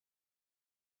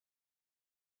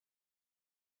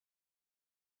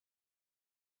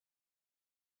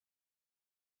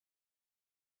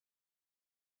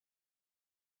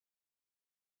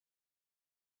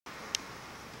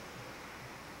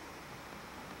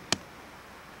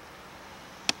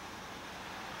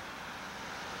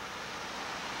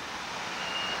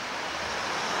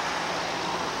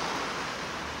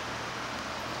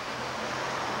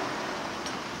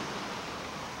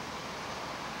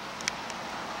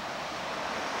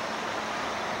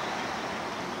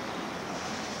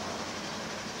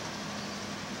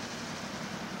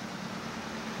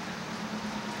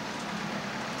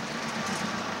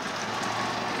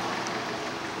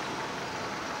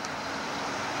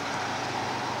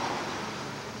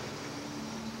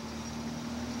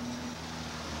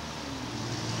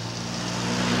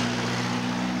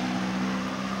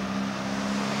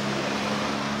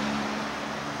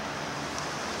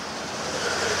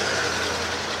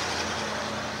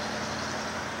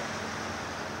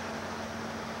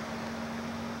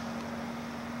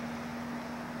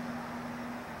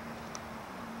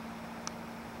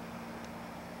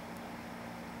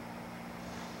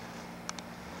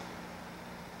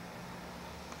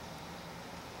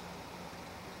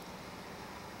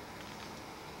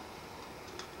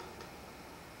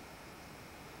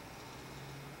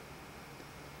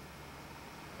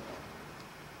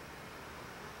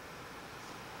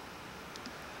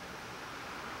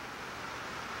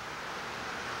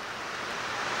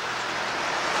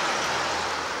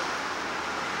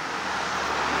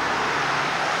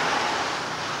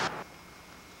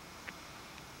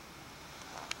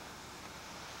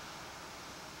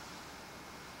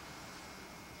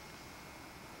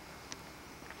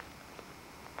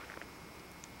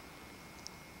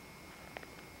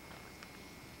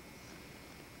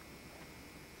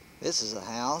This is a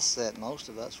house that most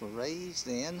of us were raised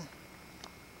in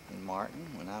Martin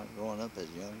when I was growing up as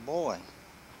a young boy.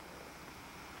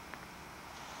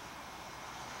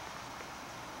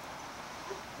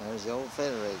 There's the old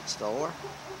Federated store.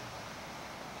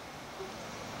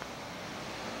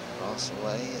 Across the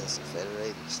way is the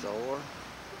Federated store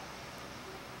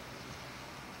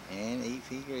and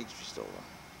E.P. Grigsby store.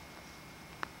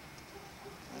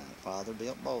 And Father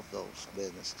built both those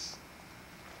businesses.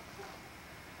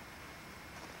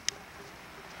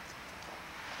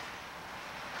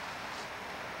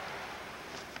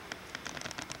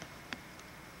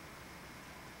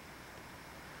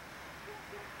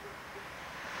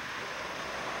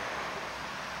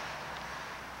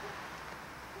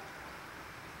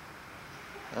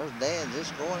 There's Dad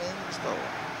just going into the store.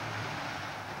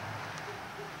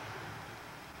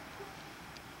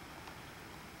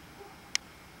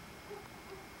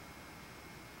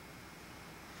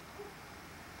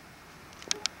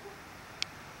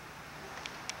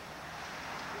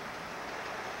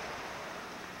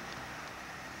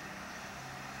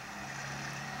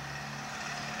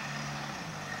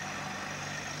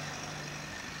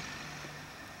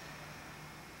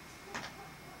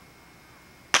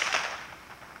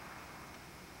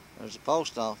 There's a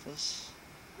post office.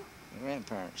 My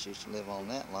grandparents used to live on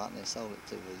that lot and they sold it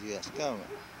to the U.S. government.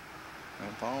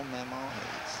 Grandpa and Mama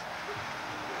Hayes.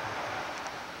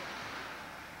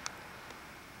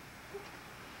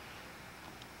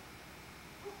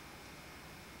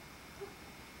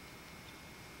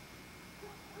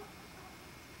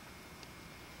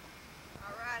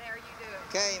 All right, how are you doing?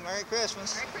 Okay, Merry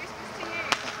Christmas. Merry Christmas to you.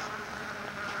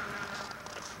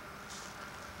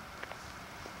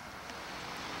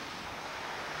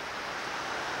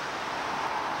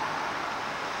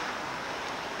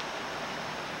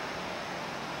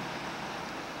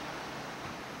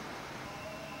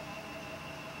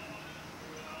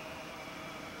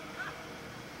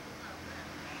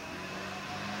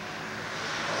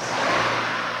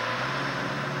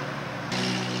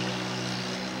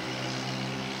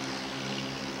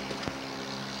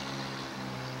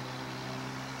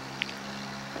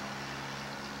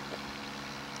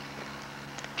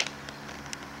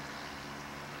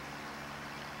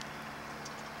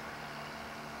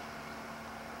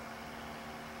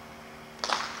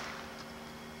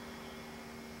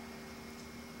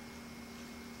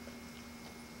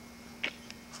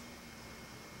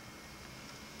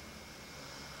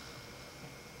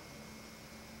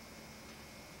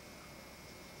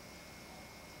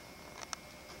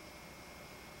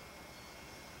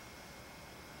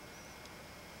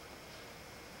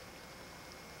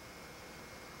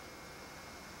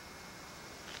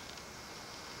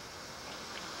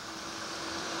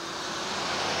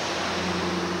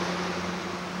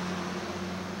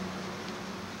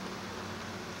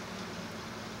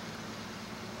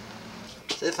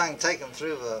 See if I can take them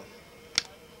through the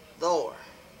door.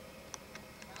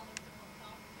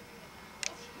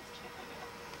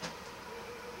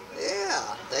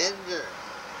 Yeah, danger.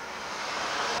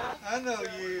 I know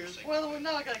you. Well, we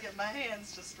know I gotta get my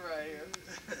hands just right here.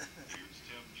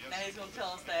 Now he's gonna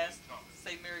tell us to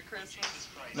say Merry Christmas.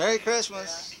 Merry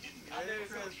Christmas. Yeah, I do.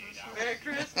 Merry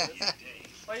Christmas.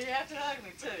 Well, you have to hug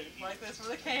me too, like this for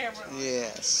the camera.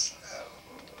 Yes.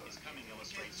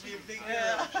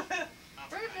 Yeah.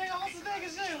 Pretty big, almost as big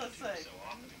as you. Let's see.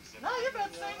 No, you're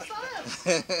about the same size.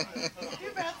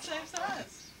 You're about the same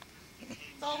size.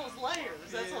 It's all those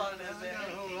layers. That's what it is. Not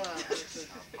a whole lot.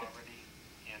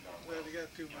 Well, you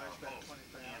got too much, about 20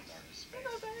 pounds.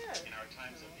 Not bad. Not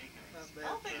I bad.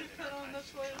 don't think you put on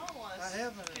much weight at all. I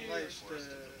haven't unless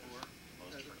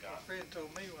a friend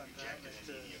told me one time that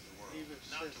he was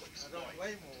said, I don't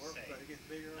weigh more, but I get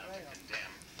bigger around.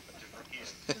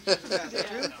 That's about the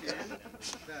truth, yeah.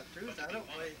 About the truth. I don't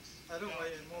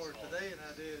weigh any more today than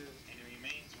I did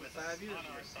 5 years ago.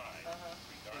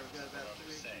 I've got about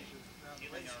 3 inches around the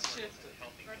waist. Shifted.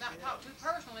 Better not talk too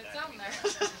personal, it's on there.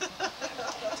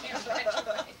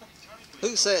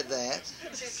 Who said that?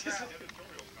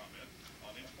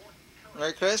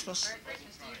 Merry Christmas. Merry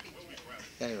Christmas to you people.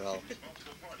 Okay, roll.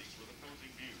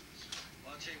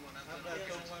 I'm about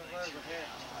the only one that wears a hat.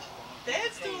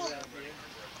 Dad's still.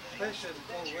 Especially in the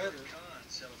cold weather.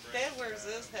 Dad wears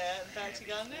this hat. In fact, he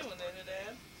got a new one, didn't he,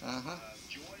 Dad? Uh-huh.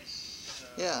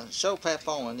 Yeah, show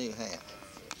Papa a new hat.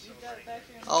 You got it back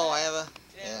here in the Oh, back. have I?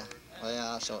 Yeah. Yeah. Well,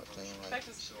 yeah, I'll show it to him In later. fact,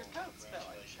 your coat's felt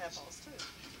like Papa's too.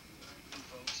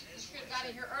 You should have got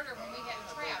in here earlier when we had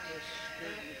a crowd in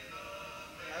here.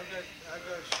 I've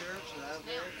got shirts that I've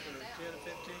worn for 10 or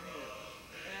 15 years.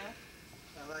 Yeah.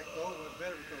 I like the old ones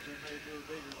better because they're made a little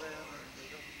bigger round and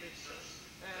they don't fit so.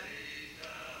 Yeah.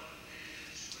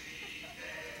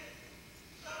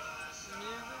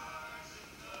 music.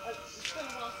 It's been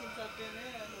a while since I've been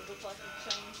in. It looks like they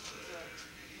changed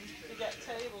they got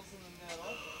tables in the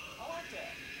middle. I like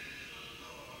that.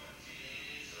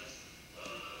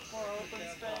 More open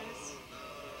space.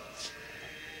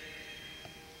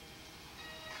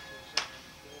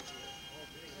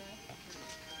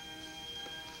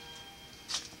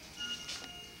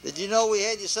 Did you know we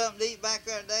had you something to eat back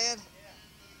there, Dad?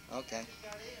 Yeah. Okay.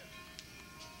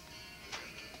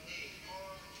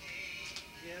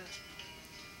 Yeah.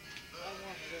 I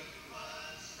wanted it.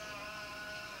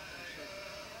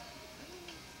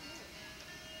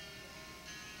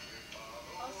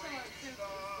 Also, like, since it's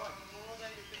like Memorial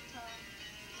Day at this time,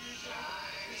 usually.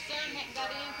 Your son hadn't got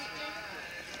in,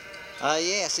 Victor?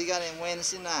 Yes, he got in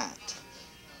Wednesday night.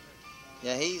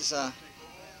 Yeah, he's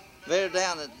they're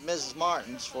down at Mrs.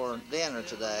 Martin's for dinner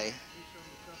today.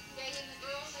 Gay and the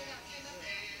girls, they got sent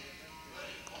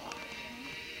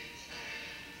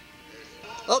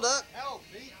up? Oh, Duck. Hello,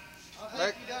 Pete. I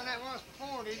Merry- think you done that once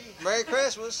before, didn't you? Merry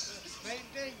Christmas. Same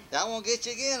thing. I won't get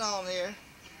you again on here.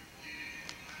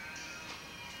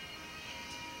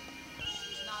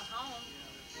 She's not home.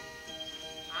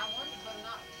 I wonder whether or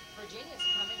not Virginia's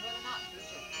coming, whether or not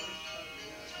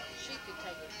she could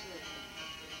take it too.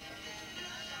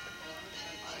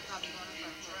 She's probably going to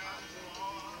run for a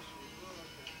while.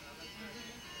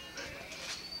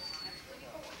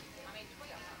 I mean,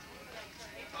 12.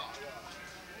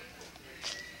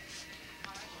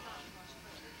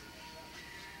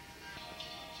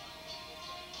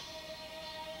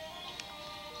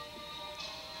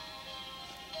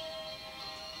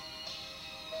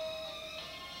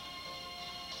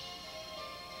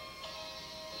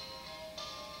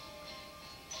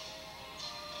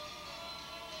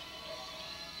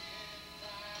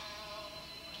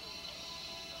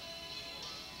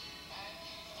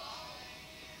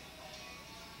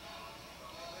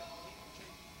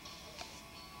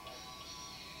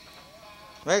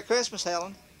 Merry Christmas,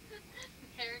 Helen.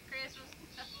 Merry Christmas.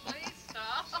 Please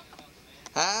stop.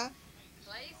 Huh?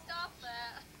 Please stop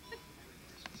that.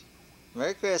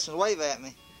 Merry Christmas. Wave at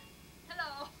me,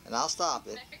 Hello. and I'll stop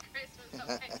it. Merry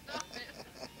Christmas. Okay, stop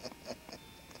it.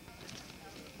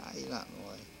 You're not in the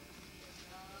way.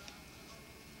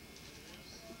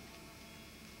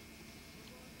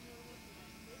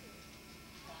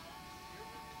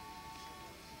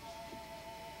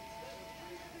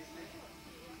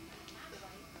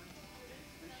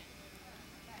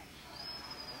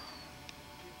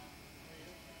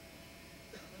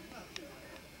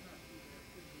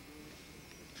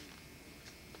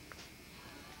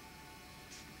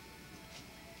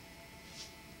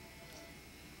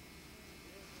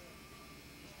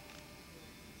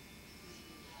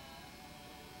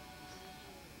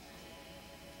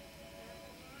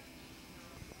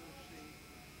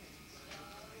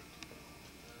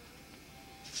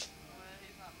 Well,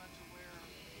 he's not much aware of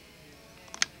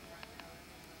anything right now.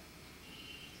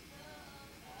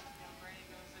 Granny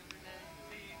goes every day and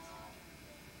feeds him.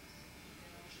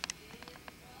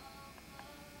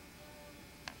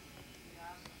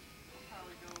 Yeah, I'll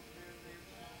probably go over there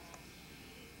later.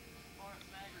 Lawrence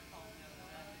Magger called the other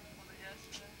day. Was it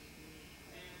yesterday?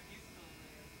 And he's still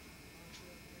there.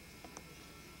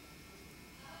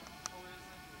 Oh, is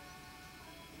it?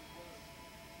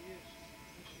 Yes,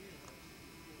 this year.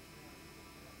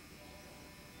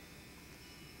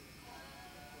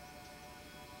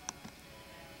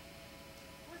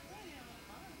 Where's Betty? I don't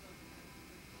mind over there.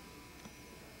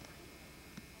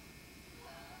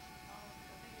 Oh,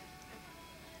 I think it's different.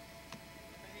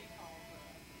 But he called,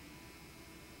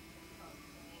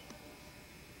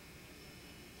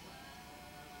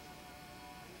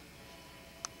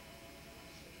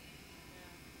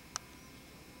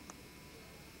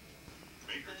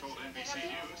 Baker told NBC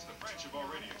News the French have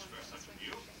already expressed such a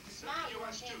view, said the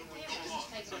U.S. too would go along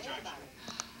with such action.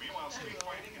 Meanwhile, street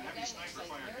fighting and heavy sniper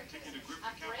fire continue to grip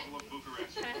the capital of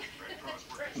Bucharest. Red Cross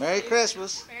workers... Merry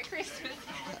Christmas. Merry Christmas.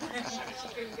 Red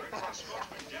Cross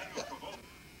spokesman Daniel Pavone...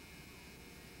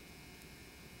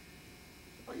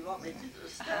 Well, you want me to do the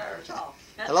stars off?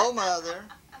 Hello, Mother.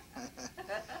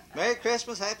 Merry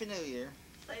Christmas. Happy New Year.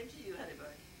 Same to you, honey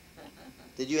bunny.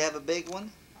 Did you have a big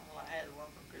one? Oh, I had one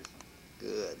for Christmas.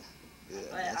 Good. Good.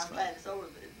 Well, That's I'm glad it's over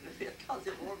because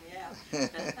it wore me out.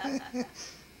 fine.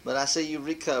 But I see you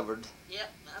recovered. Yep,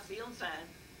 I'm feeling fine.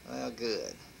 Well,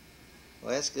 good.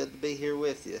 Well, it's good to be here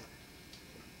with you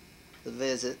to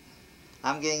visit.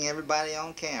 I'm getting everybody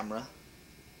on camera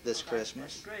this Well,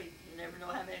 Christmas. That's great. You never know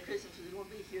how many Christmases are going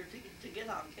to be here to get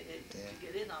on to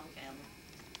get in on camera.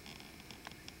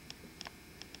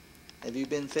 Have you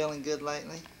been feeling good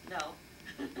lately? No,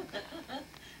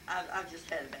 I've just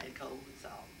had a bad cold.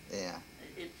 That's all. Yeah.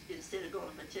 Instead of going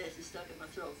to my chest, it's stuck in my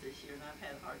throat this year, and I've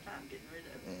had a hard time getting rid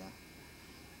of it. Yeah.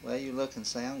 Well, you look and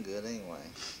sound good anyway.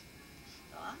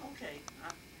 So I'm okay.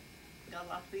 I've got a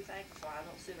lot to be thankful for. I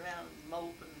don't sit around and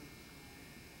mope and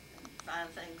find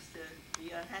things to be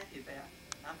unhappy about.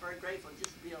 I'm very grateful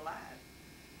just to be alive.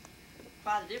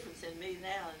 Quite a difference in me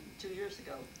now than 2 years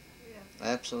ago. Yeah.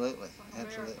 Absolutely.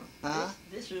 Absolutely. Huh?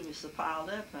 This room is so piled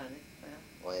up, honey.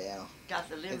 Well, Got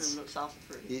the living It's- room looks awful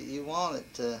pretty. you want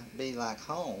it to be like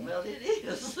home. Well, it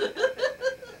is.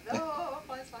 No,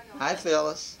 place like Hi,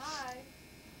 Phyllis. Hi.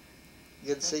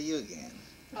 Good to see you again.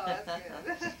 Oh, that's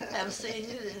good. Haven't seen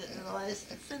you in the last,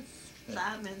 since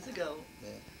 5 minutes ago. Yeah.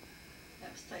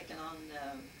 I was taken on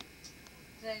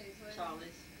Janie's wedding.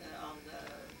 Charlie's, on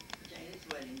Janie's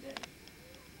wedding day.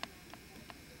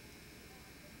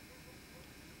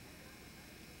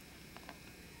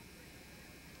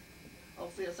 Oh,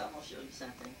 Phyllis, I'm gonna show you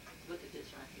something. Look at this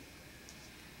right here.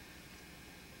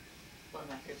 One of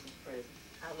my Christmas presents.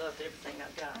 I loved everything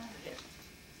I got. Yeah.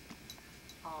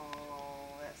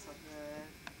 Oh, that's so good.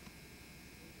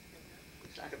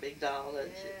 Looks like a big doll,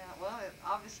 doesn't it? Yeah, well, it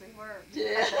obviously worked.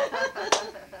 Yeah.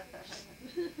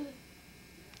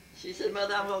 She said,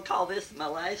 Mother, I'm gonna call this my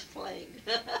last plane.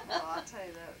 Well, I tell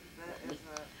you that is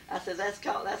a. I said, that's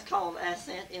called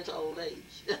ascent into old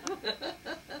age.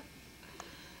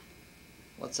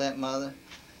 What's that, Mother?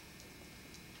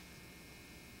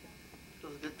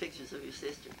 Those are good pictures of your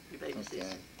sister, your baby Okay.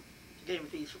 sister. She gave me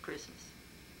these for Christmas.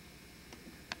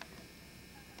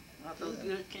 Aren't those Yeah.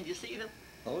 good? Can you see them?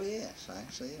 Oh, yes, I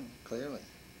see them clearly.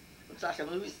 Looks like a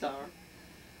movie star.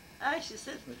 I actually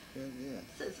said, Look good, yeah.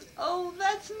 says, oh,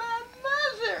 that's my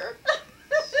mother.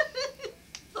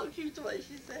 So cute the way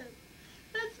she said it.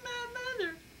 That's my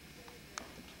mother.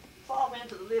 Fall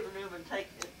into the living room and take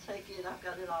it. I've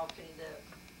got it all cleaned up.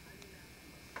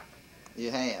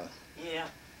 You have? Yeah.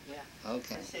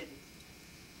 Okay. I said,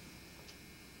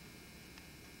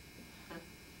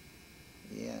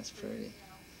 Yeah, it's pretty.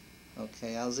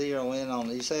 Okay, I'll zero in on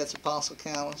it. You say it's Apostle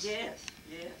Callus? yes.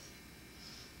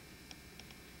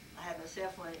 I had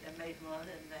myself one and made one,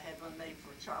 and I had one made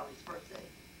for Charlie's birthday.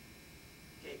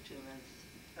 Gave to him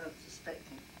as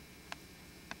unsuspecting.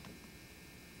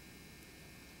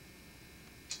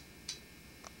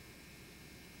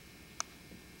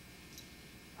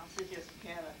 I'll sit here at the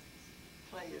piano,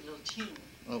 play your little tune.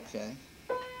 Okay.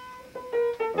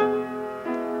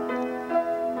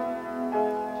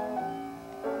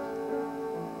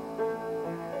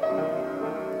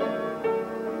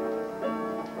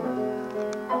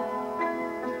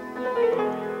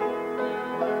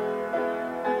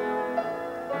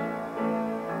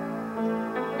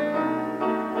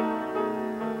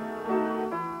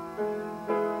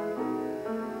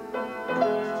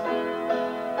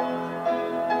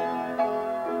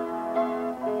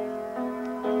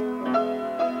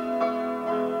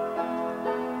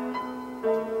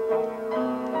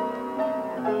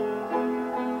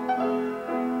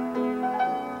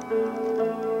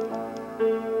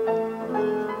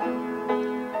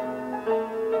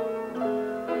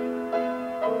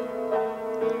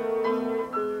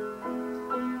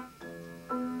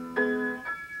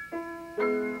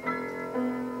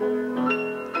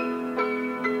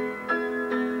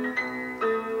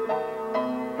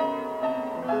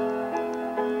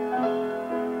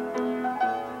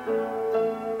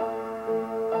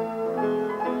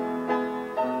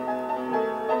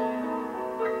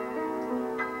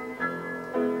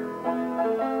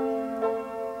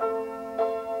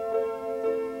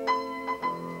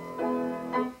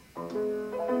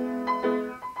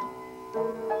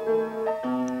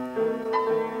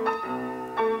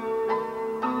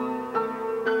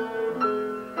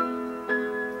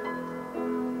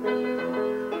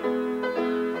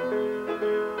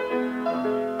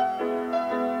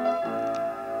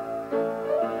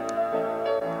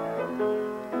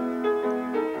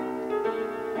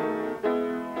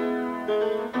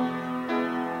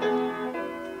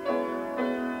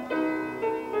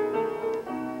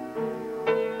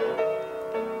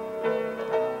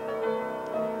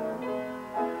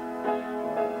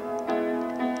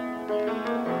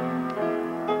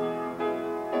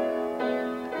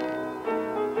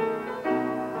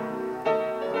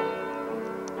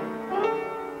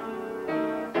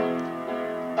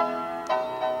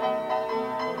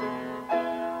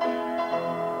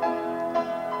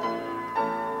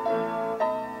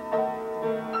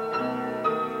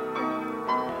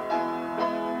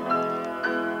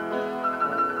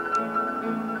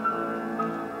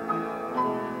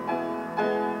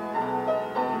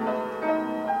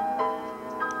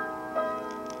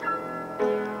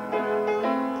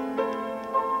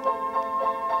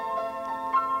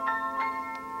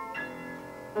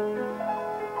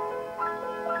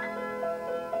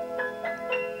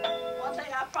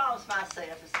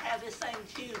 myself is to have this thing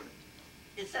tuned.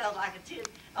 It sounds like a tin.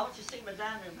 I want you to see my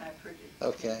dining room, how pretty.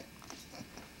 Okay.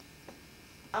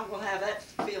 I'm going to have that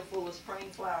filled full of spring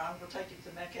flower. I'm going to take it to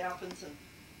McAlpin's and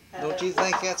have Don't that you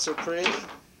think that's so pretty?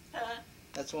 Huh?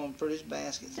 That's one of the prettiest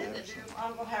baskets I've And ever seen.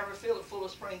 I'm going to have her fill it full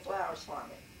of spring flowers for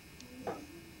me.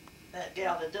 That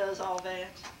gal that does all that.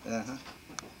 Uh-huh.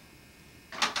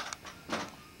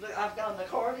 Look, I've got an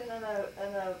accordion and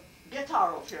a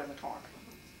guitar over here in the corner.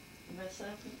 Isn't that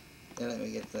something? Yeah, let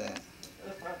me get that.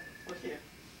 Look here.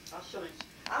 I'll show you.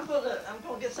 I'm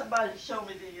gonna get somebody to show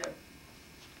me the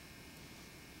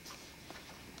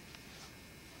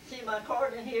see my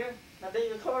accordion here, my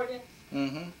big accordion.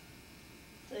 Mm-hmm.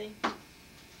 See?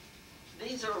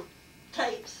 These are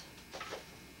tapes.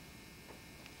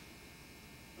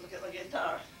 Look at my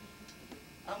guitar.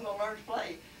 I'm gonna learn to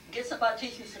play. Get somebody to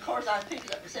teach me some chords. I pick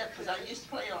it up myself because I used to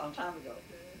play it a long time ago.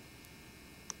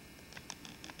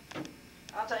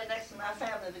 I'll tell you, next to my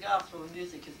family, the gospel and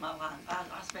music is my life.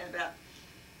 I spend about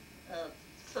a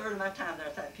third of my time there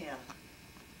at that piano.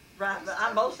 Right, but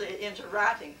I'm mostly into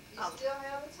writing. You still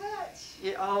have the touch.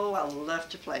 Yeah, oh, I love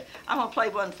to play. I'm going to play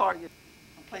one for you.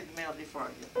 I'll play the melody for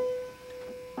you.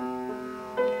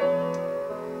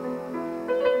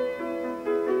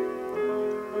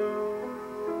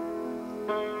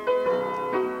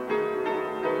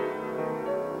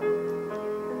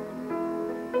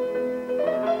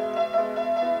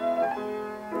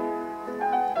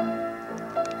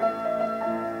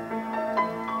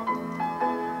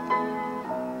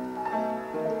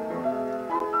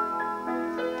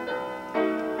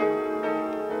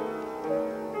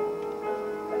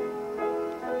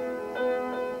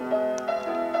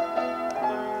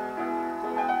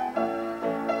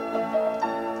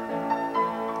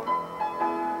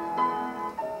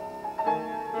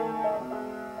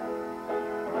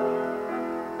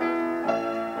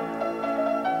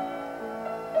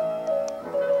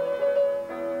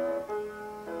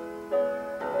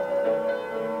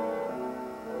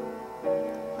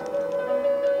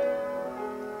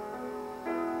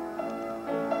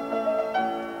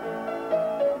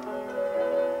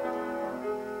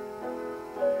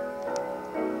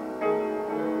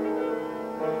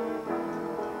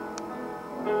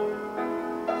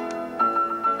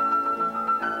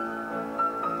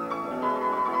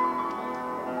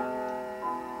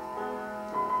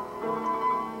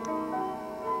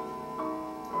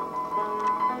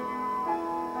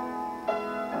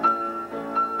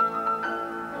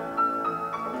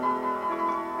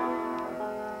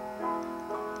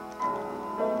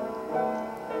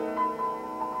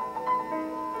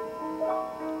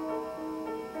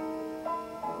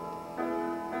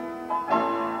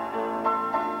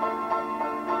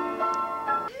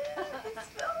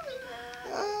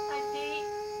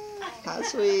 Hi,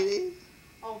 sweetie.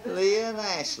 Leah and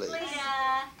Ashley.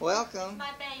 Leah. Welcome. My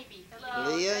baby.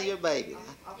 Hello. Leah, your baby.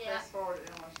 I'll Yeah. fast forward it.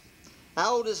 Emma.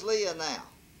 How old is Leah now?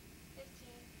 15.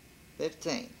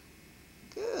 15.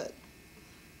 Good.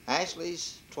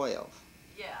 Ashley's 12.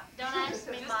 Yeah. Don't ask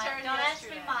me Just mine. turned Don't ask me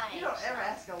yesterday. my age. You don't ever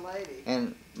ask a lady.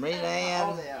 And Marina How Ann,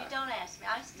 old they are. You don't ask me.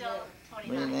 I'm still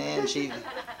Marina 29.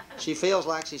 Ann, she feels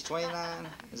like she's 29.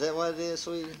 Is that what it is,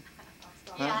 sweetie?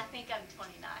 Yeah, Huh? I think I'm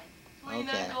 29. 29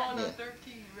 Okay, going on yeah.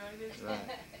 13, right? Right.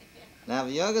 Now,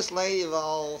 the youngest lady of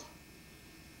all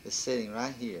is sitting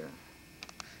right here.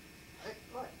 Hey,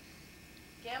 look.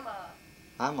 Gamma.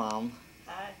 Hi, Mom.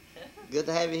 Hi. Good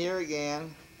to have you here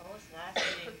again. Oh, it's nice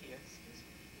being here.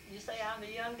 You say I'm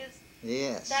the youngest?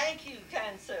 Yes. Thank you,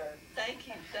 kind sir. Thank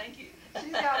you, thank you.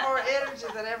 She's got more energy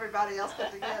than everybody else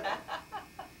put together.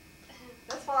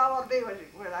 That's what I want to be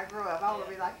when I grow up. I want to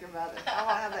be like your mother. I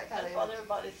want to have that kind That's of what energy.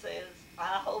 everybody says. I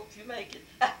hope you make it.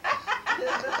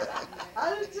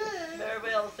 I do too.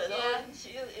 Maribel said, Yeah. oh, isn't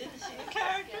she a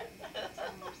character?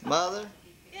 Mother,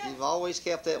 Yeah. you've always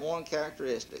kept that one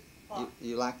characteristic.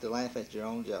 You like to laugh at your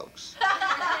own jokes.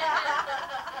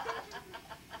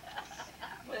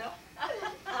 Well,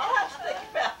 I'll have to think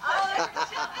about All that.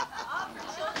 our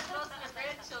children, most of our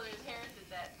grandchildren inherited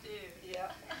that too.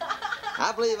 Yeah.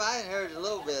 I believe I inherited a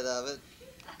little bit of it.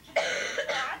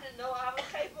 I didn't know I was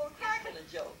capable of cracking a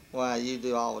joke. Why, you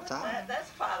do all the time.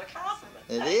 That's quite a compliment.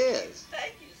 It Thank is. You.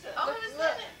 Thank you, sir. Oh, who's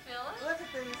Look. in it, Phyllis? Look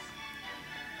at these.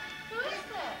 Who is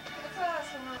that? It's us.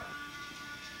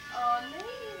 Oh,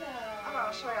 Nina. I'm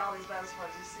going to show you all these letters for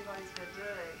you. You see what he's been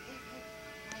doing.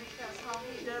 When he comes home,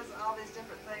 he does all these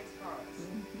different things for us.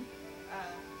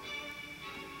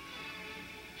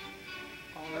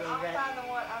 But I'll find the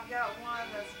one. I've got one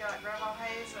that's got Grandma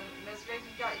Hayes and Miss Grigsby.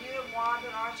 You've got you and Wanda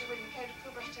and Archie when you came to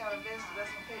Cooperstown and visited us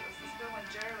when Pete was in school when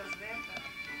Jerry was an infant.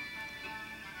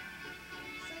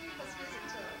 See, let's visit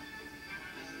too.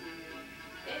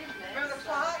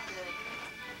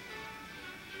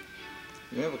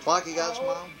 remember the clock you got your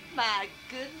mom? My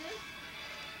goodness.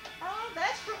 Oh,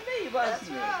 that's from me,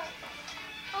 wasn't it? Right.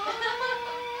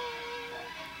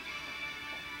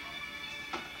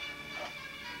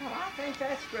 Well, I think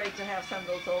that's great to have some of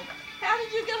those old. How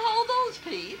did you get hold of those,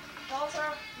 Pete? Those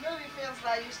are movie films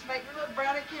that I used to make. Remember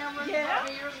Brownie cameras Yeah.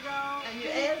 years ago? And you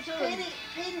added to them.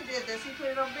 Petey did this. He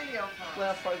put it on video for us.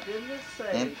 Well, for goodness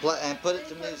sake. And put it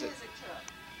to music. to it.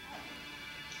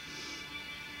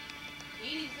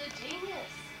 Edie's a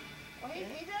genius. Well,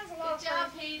 he does a lot Good of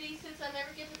job, things. Edie. Since I never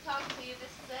get to talk to you,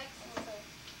 this is excellent.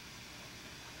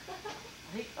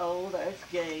 Oh, that's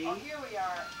gay. Oh, here we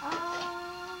are.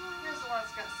 Oh. Here's the one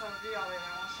that's got some real in it.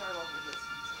 I want to show you a little bit of this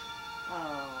one.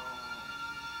 Oh.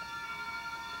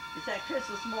 It's that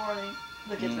Christmas morning.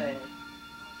 Look at that.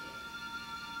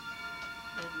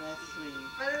 Isn't that sweet?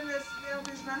 But in this,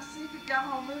 these nice secret go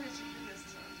home movies, you can do this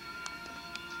too.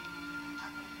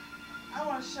 I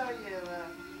want to show you.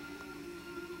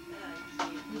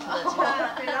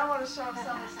 I want to show them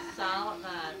some of this. Silent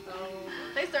Night. Oh.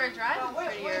 They started driving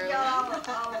pretty We've early. got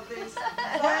all of these.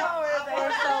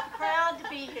 We're so proud to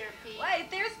be here, Pete. Wait,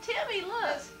 there's Timmy.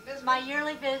 Look. My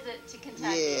yearly visit to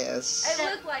Kentucky. Yes. It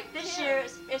looked like This Tim. year,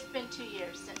 it's been 2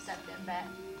 years since I've been back.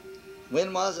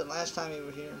 When was it last time you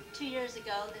were here? 2 years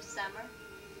ago this summer.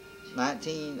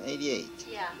 1988.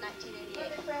 Yeah, Let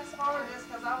 1988. me fast forward this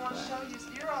because I want to show you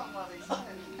your own one of these too.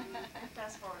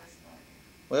 Fast forward this thing.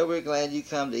 Well, we're glad you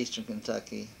come to Eastern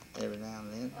Kentucky every now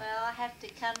and then. Well, I have to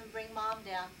come and bring Mom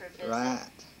down for a visit. Right.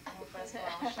 Well, fast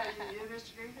forward. I'll show you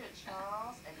Mr. Grigsby and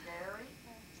Charles and Gary,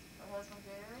 her husband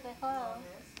Gary. Say hello. and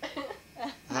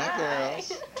this. Hi, girls. Let me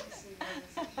see what this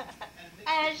is.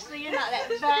 Ashley, you're not that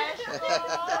bashful.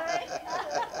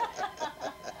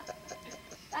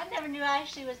 I never knew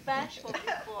Ashley was bashful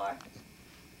before.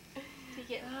 To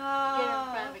get in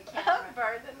front of a camera. I'm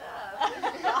burning up.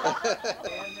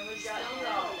 And then we've got you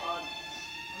all on.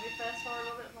 Let me fast forward a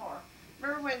little bit more.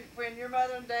 Remember when your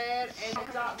mother and dad and your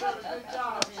dad did a good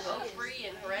job? So free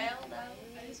and round.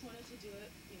 I just wanted to do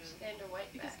it, Stand her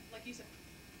weight because, back. like you said,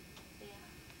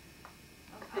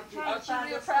 I'm trying to Aren't you find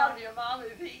real this proud one. of your mom,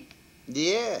 Pete?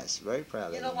 Yes, very proud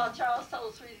of You you. know what Charles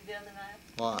told Sweetie the other night?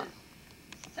 What?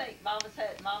 Think mom's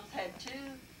had 2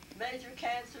 major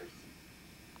cancers,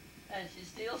 and she's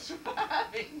still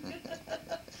surviving.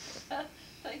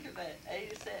 Think of that,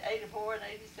 84 and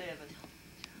 87.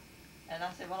 And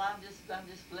I said, well, I'm just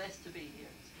blessed to be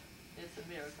here. It's a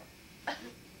miracle.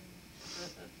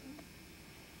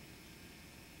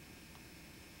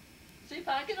 See if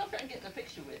I can get up here and get in a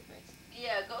picture with me.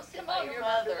 Yeah, go sit Come by on, your your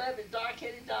mother. beloved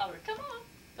dark-headed daughter. Come on,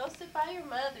 Go sit by your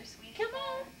mother, sweetie. come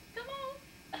on, come on.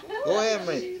 Go ahead,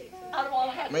 Marie. I don't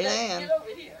want to have to Marina get Ann. over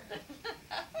here.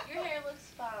 Your hair looks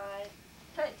fine.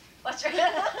 Hey, Watch your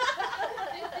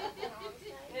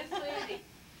Miss Sweetie.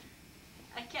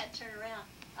 I can't turn around.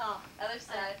 Oh, Other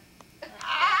side.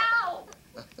 ow!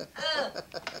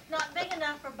 not big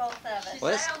enough for both of She us.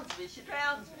 Well, it's- drowns me. She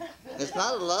drowns me. It's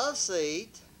not a love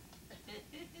seat.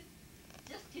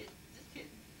 Just kidding. Just kidding.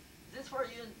 Is this where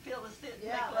you and Phil was sitting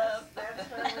Yeah, make love? that's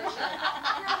where we were.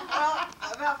 Well,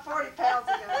 about 40 pounds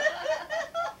ago.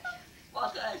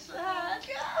 What the actually hide?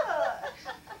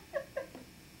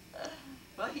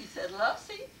 Well, he said love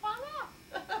seat. Why not?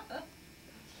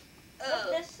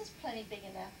 This is plenty big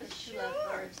enough for 2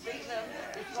 lovebirds. Big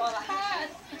enough. It's one to hide.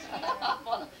 I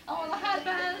want to hide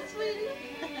behind it, sweetie.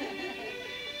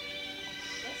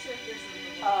 Let's see if this is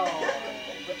the one. Oh,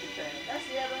 look at that. That's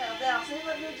the other house. Now, see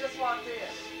what who just walked in.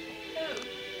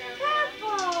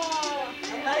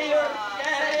 Mayor.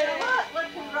 Say Yeah. what? Look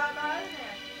who's right behind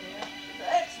there. The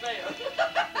ex-mayor.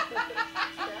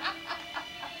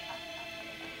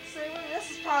 See, this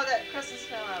is part of that Christmas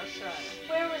film I was showing you.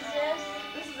 Where was this?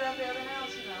 This is at the other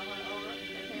house, you know. I went over.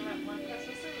 They came up one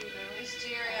Christmas Eve. Remember? There's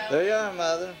Jerry. There you are,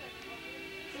 Mother.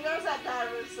 See, there's that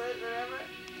diamond suit, remember?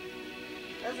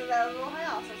 That's in that little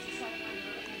house. That's the same one.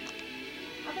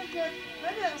 I think that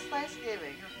maybe that was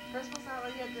Thanksgiving or Christmas. I don't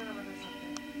know. You had dinner with us.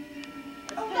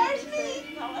 Oh, there's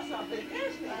me. No, that's not big.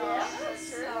 There's me. Yeah, Yeah. that's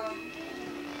true.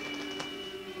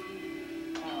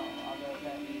 Oh, I love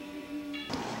that music.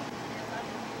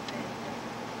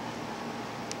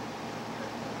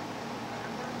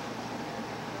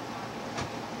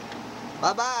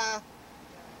 Bye-bye.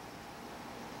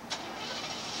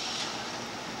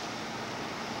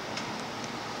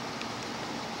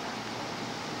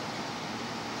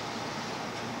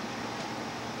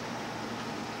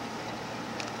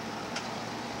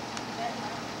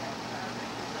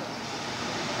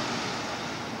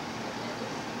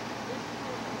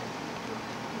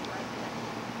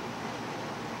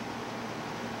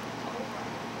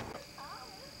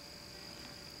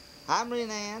 Hi,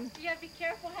 Marina Ann. You gotta be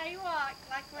careful how you walk,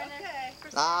 like we're in Okay.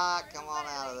 a Ah, come on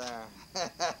out of there.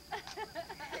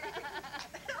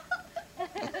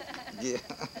 Yeah.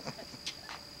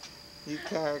 You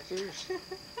characters.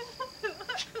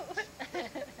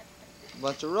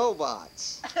 Bunch of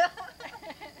robots.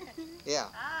 Yeah,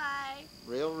 Hi.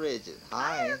 real rigid.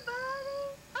 Hi, Hi. everybody.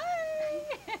 Hi.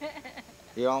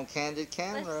 You're on candid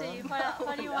camera. Let's see.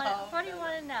 What do you want? What do you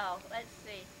want to know? Let's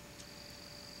see.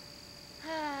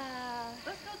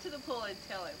 Let's go to the pool and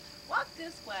tell him. Walk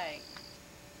this way.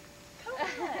 Come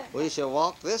on. We shall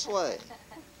walk this way.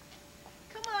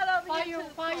 Come on over here to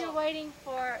the While you're pool. waiting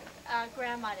for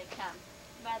Grandma to come,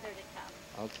 Mother to come.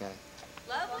 Okay.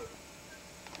 Lovely.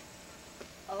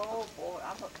 Oh boy,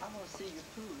 I'm gonna see your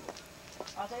pool.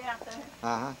 Are they out there?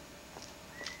 Uh-huh.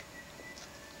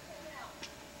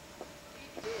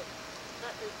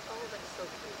 Oh, that's so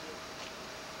pretty.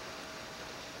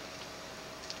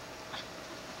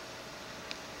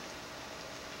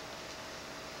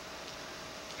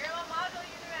 Grandma, model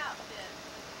you their outfit.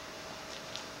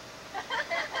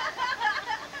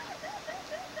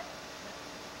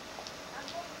 I'm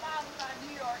going to buy my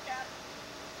New York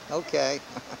outfit. Okay.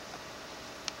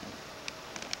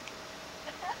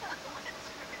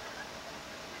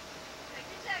 Take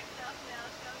your jacket off now.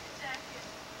 Show your jacket.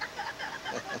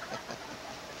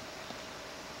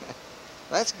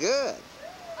 That's good.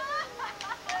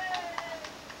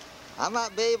 I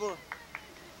might be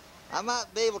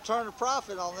able to turn a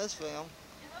profit on this film.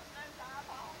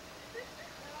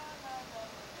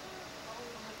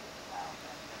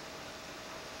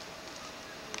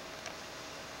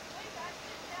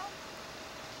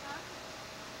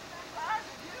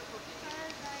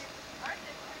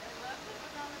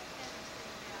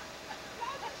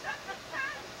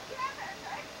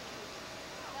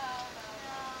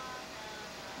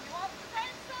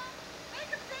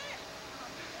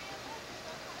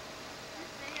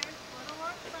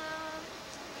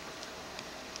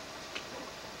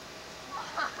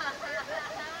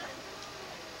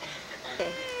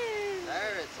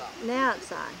 There it's on. Now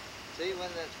it's on. See,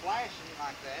 when it's flashing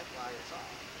like that, like it's on.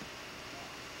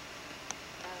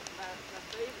 My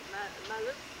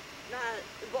favorite,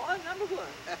 boy number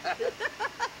one.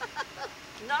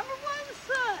 Number one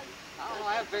son. I don't know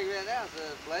how to figure that out. It's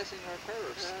a blessing or a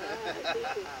curse.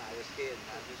 Just kidding.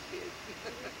 I'm just kidding.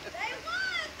 They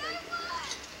won! They won!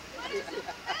 What is it?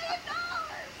 $1 million!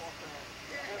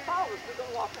 Paul, we're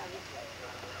gonna walk around this way.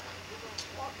 We're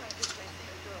gonna walk around this way and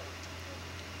see the girls.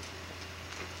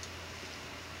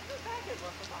 Look back at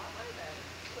once in a while. Wait a minute.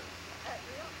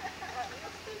 Real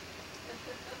stupid.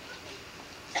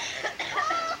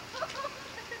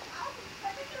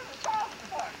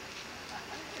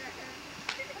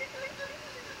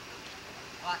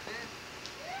 Like this?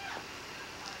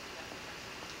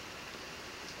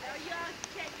 No, y'all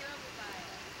can't get over by it.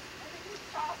 I think it's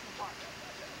Charleston Park.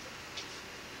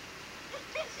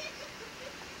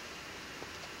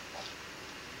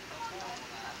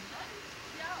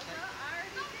 Y'all, no, I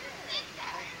already did.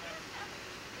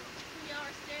 Y'all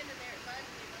are standing there at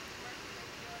Bundy, but the work that they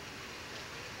do is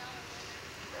 $1 million winners.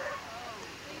 Oh,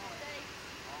 these states,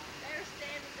 they're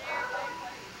standing there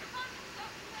waiting.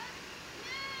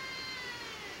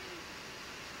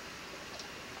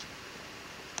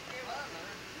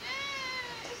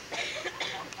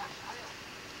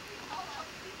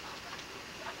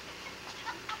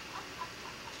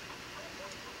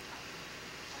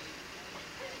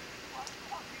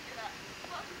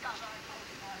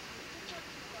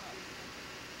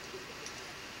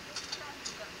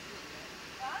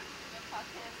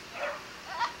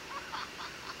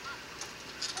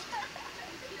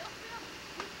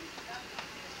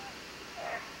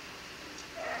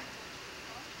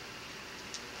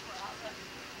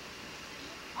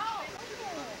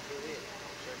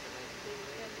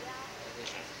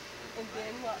 And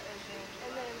then what? And then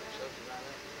I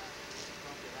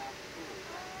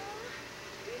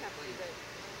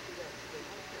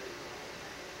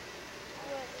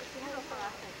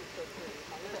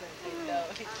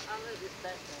love this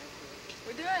background.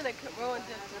 we're doing a commercial.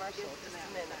 Just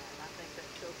a minute. I think that's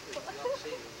so pretty. We're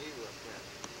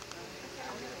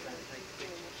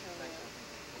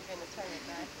gonna turn it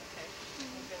back. Okay.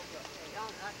 We're gonna go.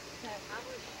 I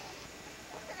wish.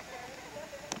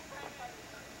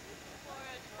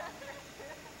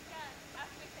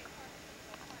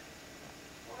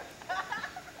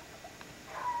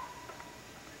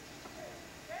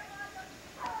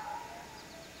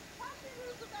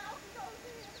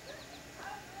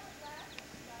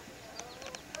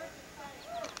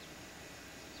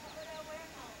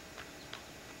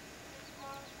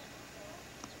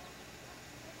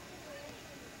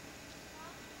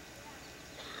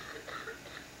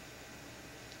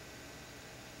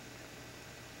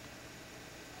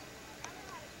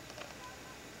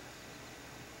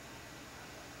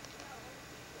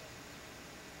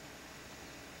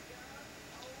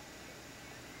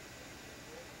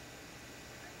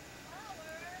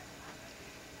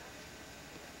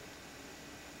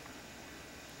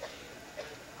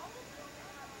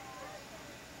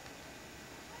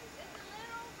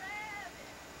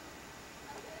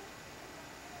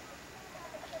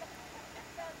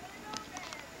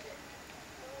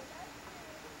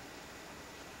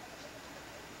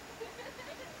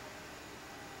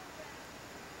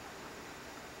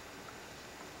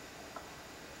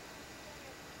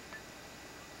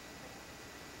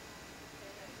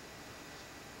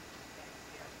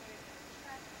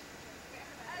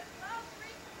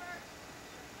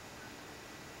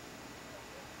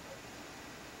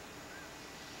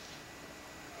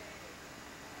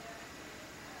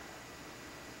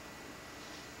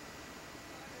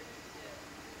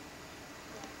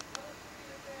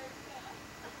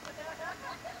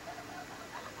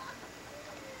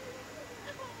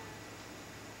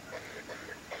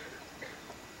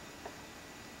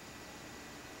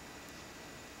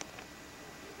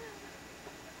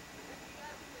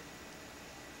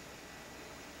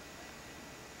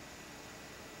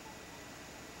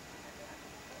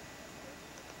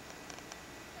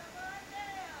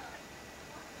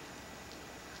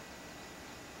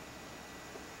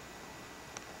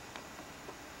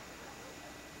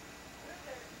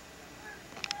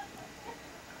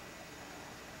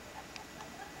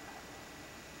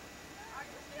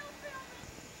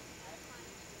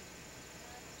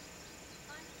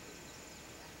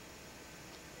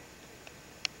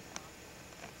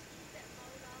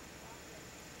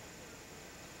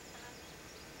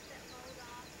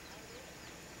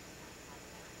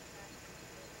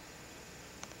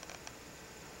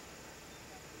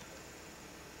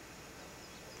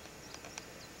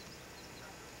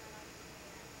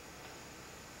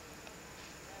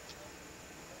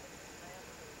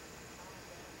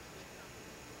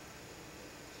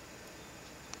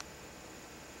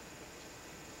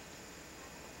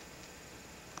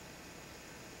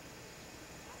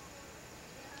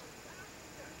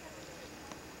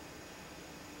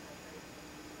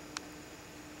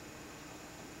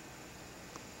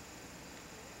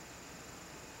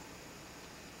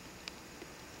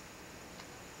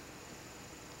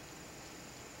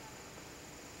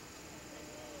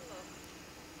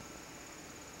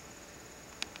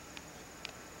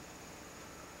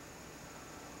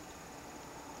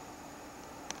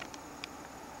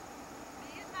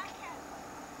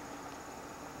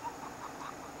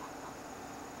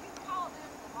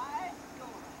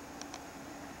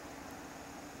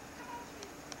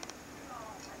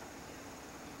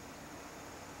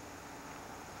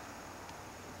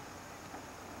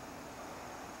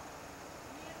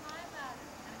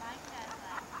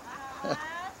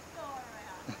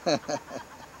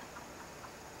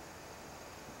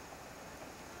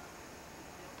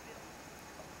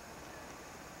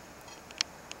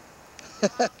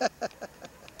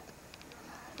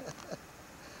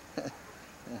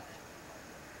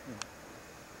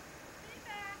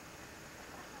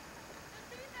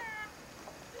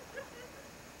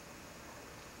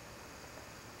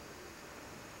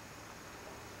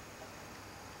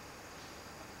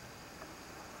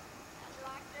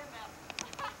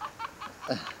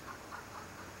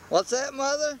 What's that,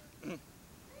 Mother?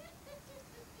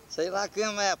 So you like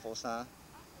them apples, huh?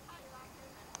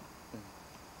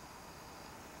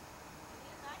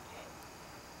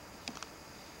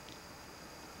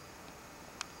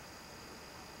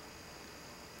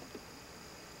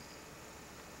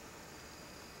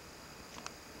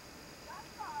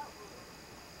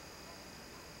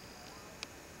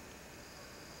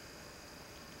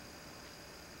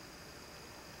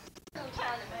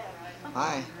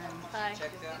 Hi. Hi.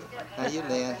 How you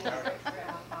doing?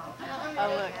 Oh,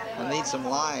 look. I need some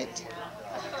light.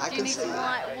 I Do you can need see. some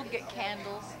light? We'll get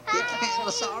candles. Get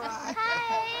candles, all right.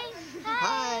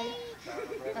 Hi.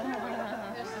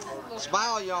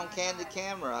 Smile, you're on candid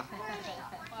camera.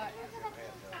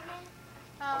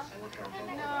 Huh?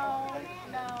 No,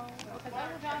 no. Because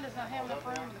Uncle John does not have enough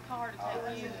room in the car to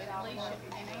take you and Alicia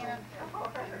and Anna,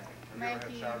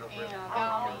 Matthew and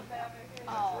Dolly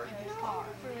all in his car.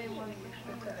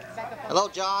 Back up on Hello,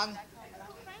 John.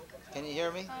 Can you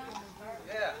hear me?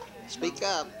 Yeah, Speak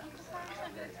up.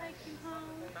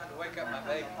 trying to wake up my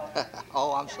baby.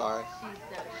 Oh, I'm sorry.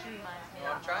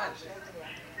 No, I'm trying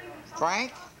to.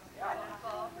 Frank?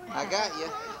 I got you.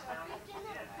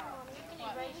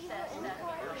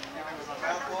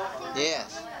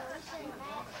 Yes.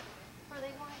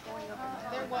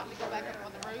 They're wanting to go back up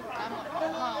on the roof. I'm going to go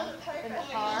home in the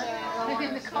car.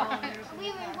 In the car.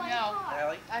 No.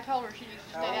 I told her she needs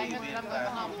to stay down here, but I'm going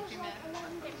home in a few minutes.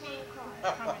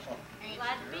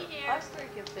 Glad to be here. Us three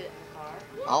can fit in the car.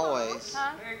 Always.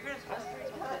 Huh? Merry Christmas. Us three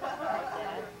can fit in the car like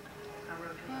that.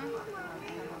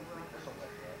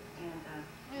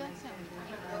 Yeah, that's him.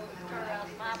 Turn around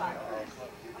my bike.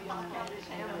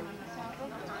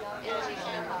 Yeah, she's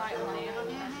in the bike lane.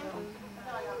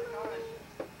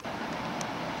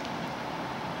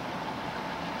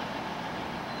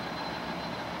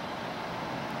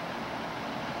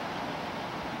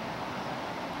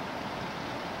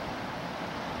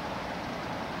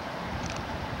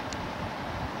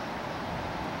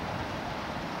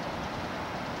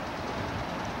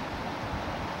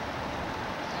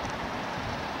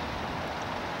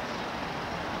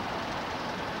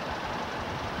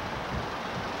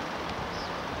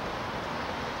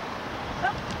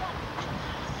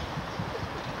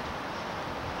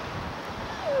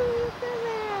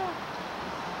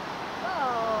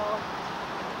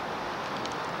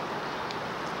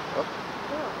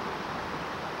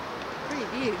 Pretty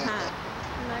view, huh?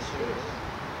 Nice view.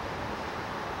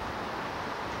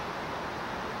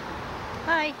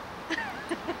 Hi.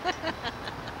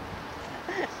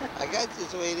 I got you,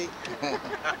 sweetie.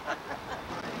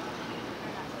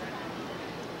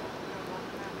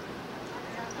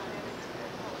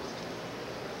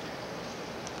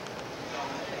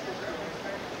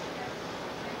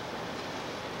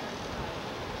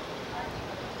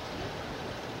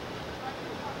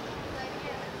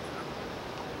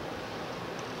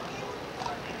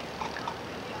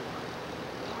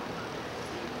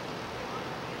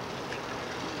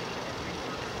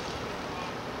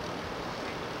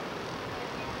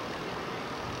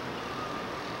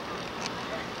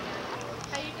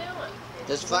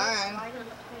 Just fine.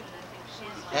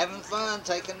 Having fun,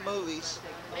 taking movies.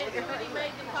 Everybody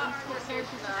made the popcorn here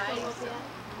tonight.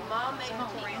 Mom made the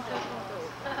pizza.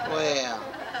 Well.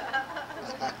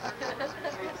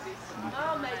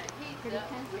 Mom made the pizza.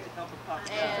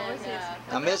 And,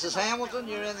 Now, Mrs. Hamilton,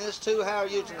 you're in this too. How are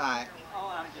you tonight? Oh,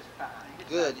 I'm just fine.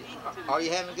 Good. Are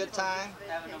you having a good time?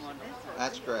 Having a wonderful time.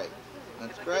 That's great.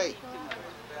 That's great.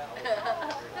 Is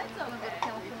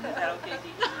that okay,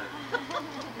 Dee?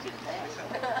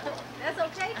 That's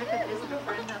okay too. I could visit a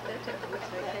friend out there taking a week's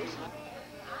vacation.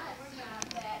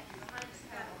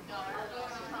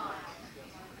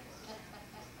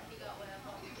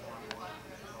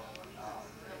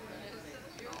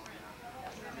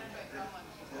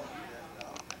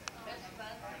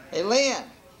 Hey, Lynn,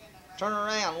 turn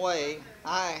around, wave.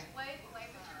 Hi.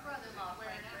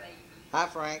 Hi,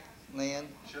 Frank. Lynn.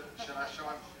 Should I show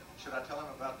him? Should I tell him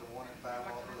about the 1 in 5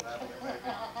 offer that I made?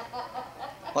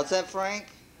 What's that, Frank?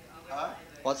 Huh?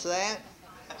 What's that?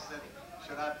 I said,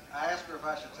 I asked her if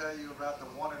I should tell you about the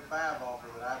 1 in 5 offer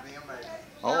that IBM made.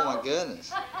 Oh, my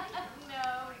goodness.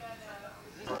 No.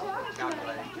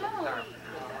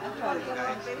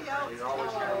 You're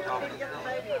always talking.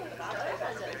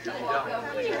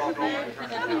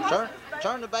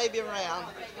 Turn the baby around.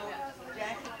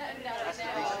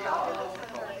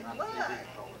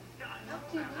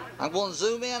 I'm going to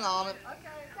zoom in on it.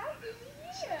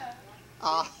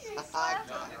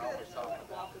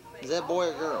 Is that boy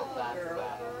or girl?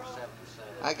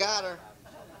 I got her.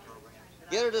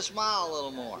 Get her to smile a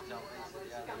little more.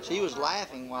 She was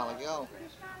laughing a while ago.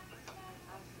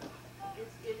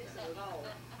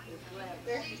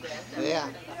 Yeah.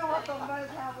 You know what's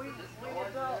amazing how we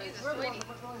adults, we're the ones that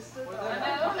we're going to sit on.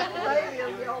 The baby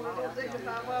is the only one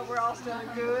dignified, well, we're all still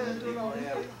good and doing all these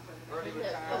things. Early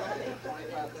retirement,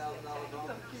 $25,000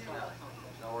 on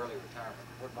no early retirement.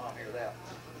 Where'd Mom hear that?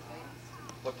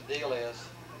 What the deal is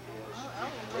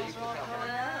leave the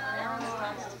company,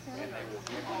 and they will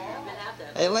give you.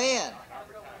 Hey, Lynn.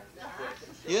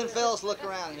 You and Phyllis look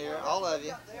around here, all of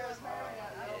you.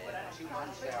 2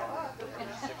 months salary,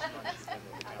 6 months in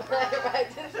my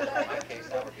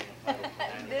case, I would be entitled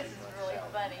to This is really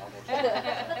funny.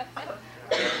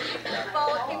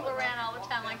 Follow people around all the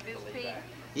time like this, Pete.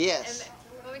 Yes.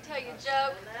 And let me tell you a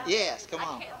joke. Yes, come I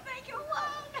on. can't think of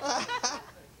one.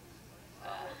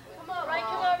 Come on, Ray,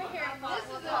 come over here. This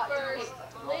is the first.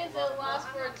 Lynn's at a loss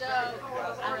for a joke.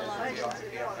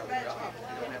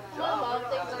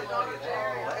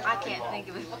 I can't think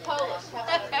of it. Polish. How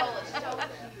about the Polish?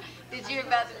 Did you hear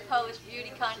about the Polish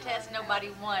beauty contest?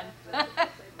 Nobody won.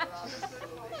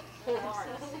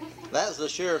 That's the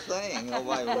sure thing.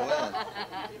 Nobody will win.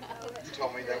 You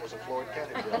told me that was a Floyd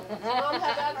County bill. Mom,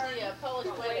 how about the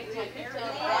Polish wedding? You can tell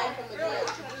the bride from the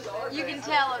groom. You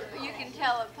can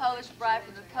tell a Polish bride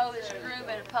from the Polish groom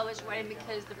at a Polish wedding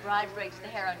because the bride breaks the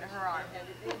hair under her arm.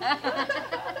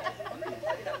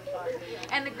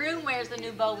 And the groom wears the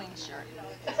new bowling shirt.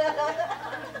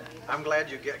 I'm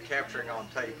glad you get capturing on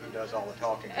tape who does all the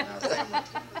talking in our family.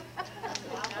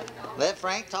 Let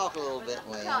Frank talk a little bit,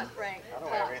 Lynn. Talk, Frank. I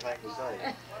don't have anything to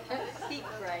say. Speak,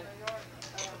 Frank.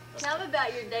 Tell me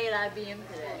about your day at IBM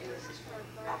today.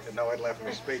 No, it left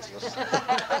me speechless. Oh,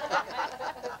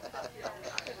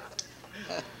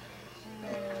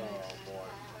 boy.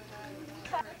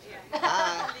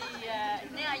 Hi.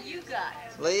 Now you got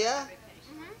it. Leah?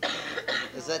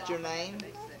 Is that your name?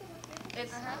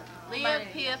 It's Leah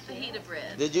Pia Fajita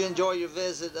bread. Did you enjoy your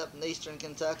visit up in eastern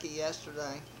Kentucky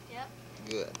yesterday? Yep.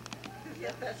 Good.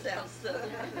 Yeah, that sounds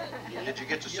southern. Did you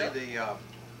get to see the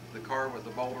car with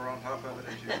the boulder on top of it?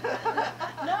 Did you?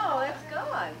 No, it's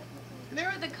gone.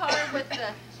 Remember the car with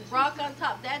the rock on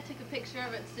top? Dad took a picture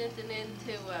of it and sent it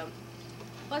into,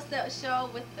 what's that show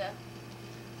with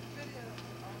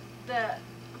the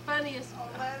funniest,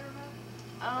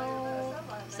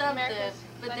 something.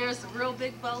 But there's a real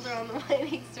big boulder on the way in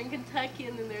eastern Kentucky,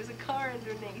 and then there's a car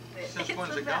underneath it. Since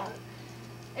when's it gone?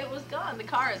 It was gone. The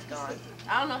car is gone.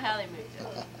 I don't know how they moved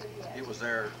it. It was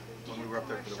there when we were up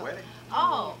there for the wedding.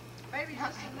 Oh. Maybe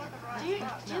just another right. Dude,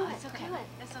 no, it's okay.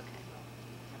 It's okay.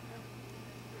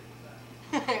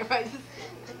 Right.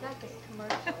 It's like this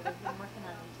commercial. They've been working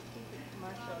on a stupid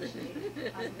commercial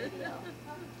on video.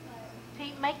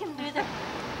 Pete, make him do the...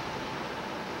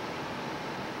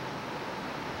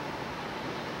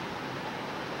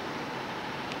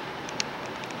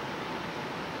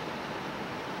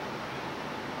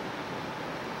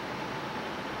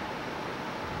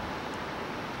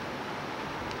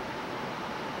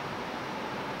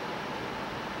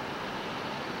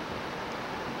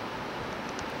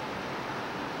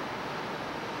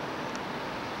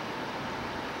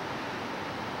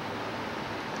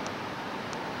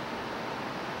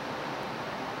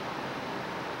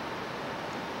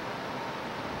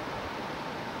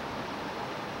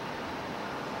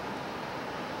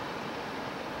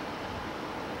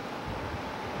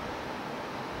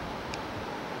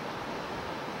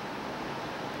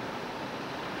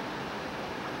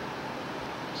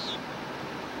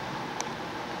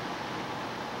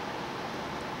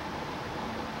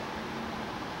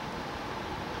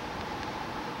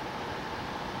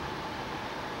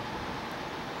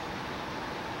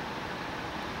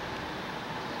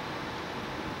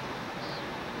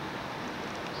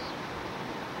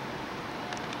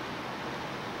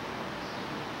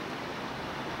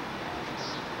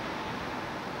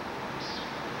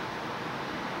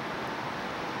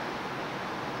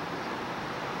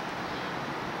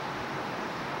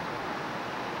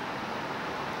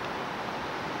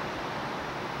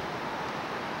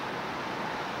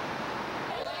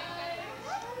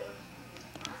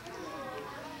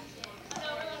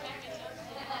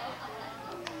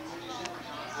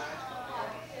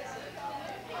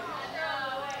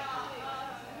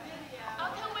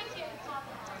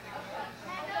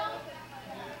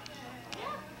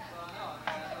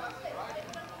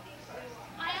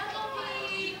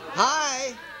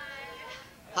 Hi.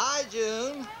 Hi,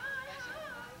 June.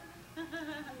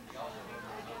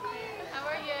 How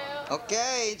are you?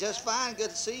 Okay, just fine. Good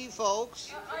to see you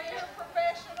folks. Are you a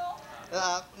professional?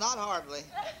 Not hardly.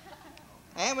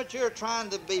 Amateur trying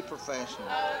to be professional.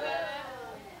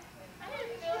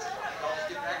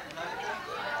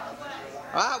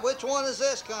 All right, which one is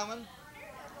this coming?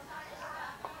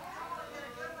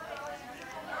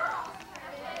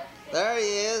 There he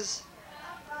is.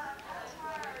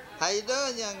 How you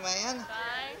doing, young man?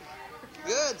 Fine.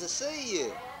 Good to see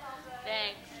you.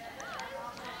 Thanks.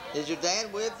 Is your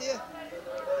dad with you?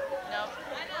 Nope.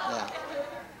 Yeah.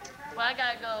 Well, I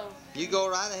gotta go. You go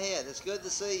right ahead. It's good to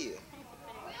see you.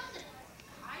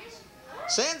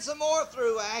 Send some more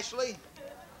through, Ashley.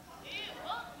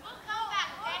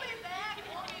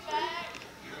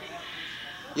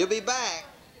 You'll be back?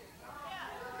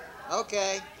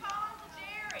 Okay.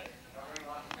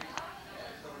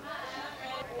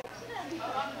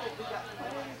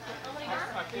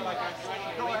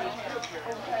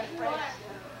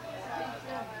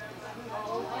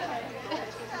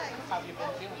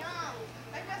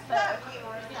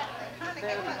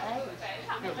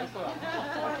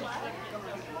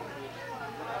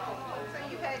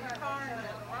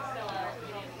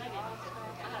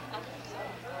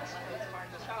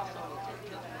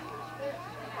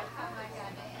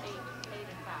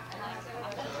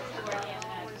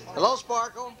 Hello,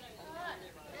 Sparkle.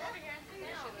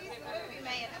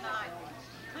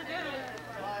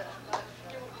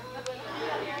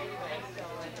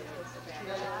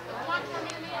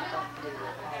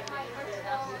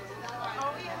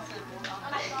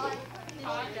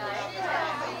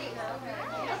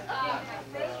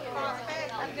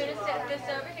 I'm gonna set this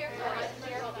over here.